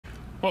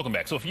Welcome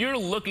back. So if you're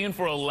looking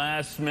for a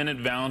last-minute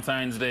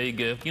Valentine's Day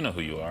gift, you know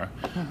who you are.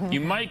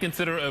 You might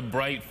consider a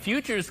Bright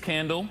Futures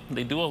candle.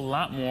 They do a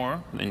lot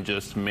more than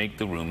just make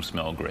the room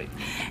smell great.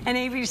 And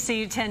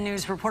ABC 10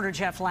 News reporter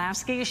Jeff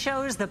Lasky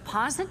shows the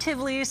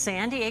Positively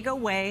San Diego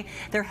way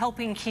they're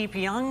helping keep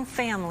young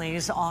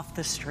families off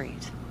the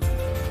street.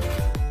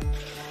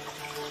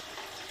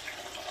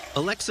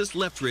 Alexis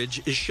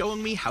Lethbridge is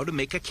showing me how to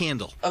make a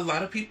candle. A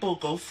lot of people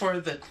go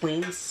for the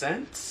clean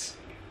scents,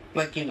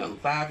 like,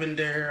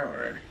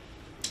 lavender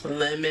or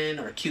lemon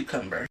or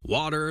cucumber.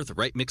 Water, the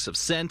right mix of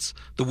scents,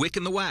 the wick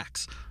and the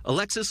wax.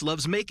 Alexis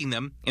loves making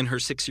them, and her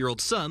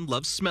 6-year-old son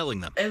loves smelling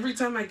them. Every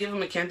time I give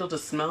him a candle to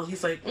smell,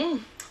 he's like,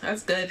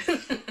 that's good.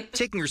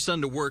 Taking her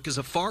son to work is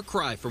a far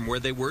cry from where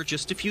they were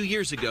just a few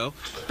years ago,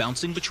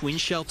 bouncing between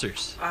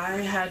shelters. I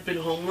had been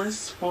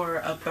homeless for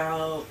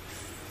about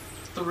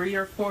 3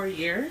 or 4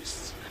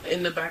 years.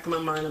 In the back of my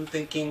mind, I'm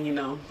thinking,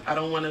 I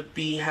don't want to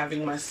be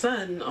having my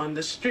son on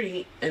the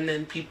street and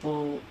then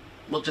people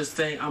will just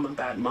say I'm a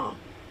bad mom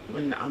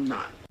when I'm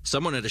not.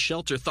 Someone at a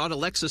shelter thought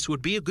Alexis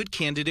would be a good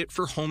candidate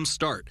for Home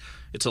Start.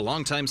 It's a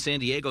longtime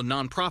San Diego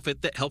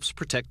nonprofit that helps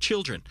protect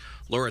children.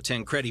 Laura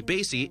Tancredi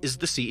Basie is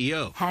the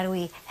CEO. How do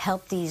we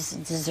help these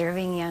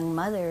deserving young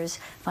mothers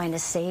find a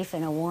safe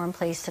and a warm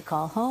place to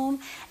call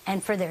home,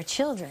 and for their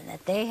children,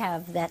 that they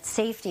have that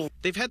safety?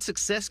 They've had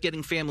success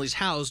getting families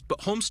housed,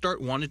 but Home Start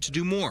wanted to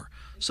do more.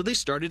 So they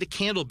started a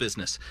candle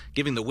business,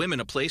 giving the women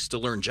a place to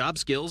learn job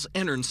skills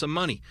and earn some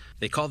money.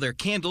 They call their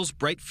candles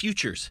Bright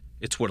Futures.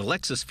 It's what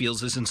Alexis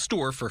feels is in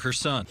store for her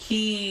son.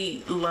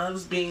 He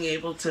loves being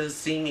able to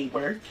see me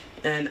work,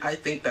 and I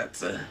think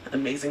that's an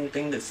amazing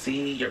thing to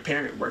see your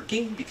parent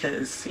working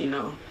because,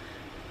 you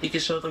can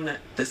show them that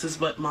this is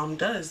what mom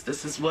does.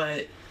 This is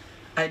what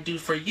I do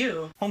for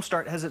you. Home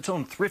Start has its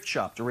own thrift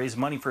shop to raise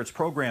money for its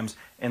programs,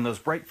 and those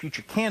Bright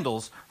Future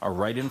candles are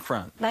right in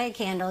front. Buy a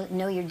candle,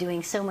 know you're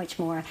doing so much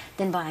more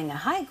than buying a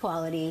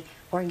high-quality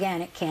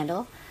organic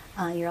candle.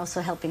 You're also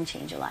helping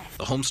change a life.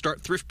 The Home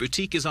Start Thrift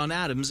Boutique is on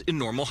Adams in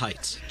Normal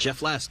Heights.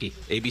 Jeff Lasky,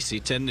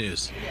 ABC 10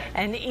 News.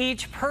 And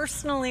each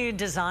personally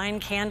designed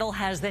candle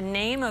has the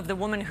name of the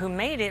woman who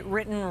made it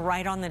written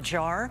right on the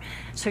jar,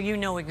 so you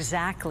know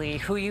exactly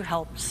who you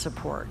helped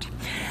support.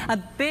 A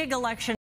big election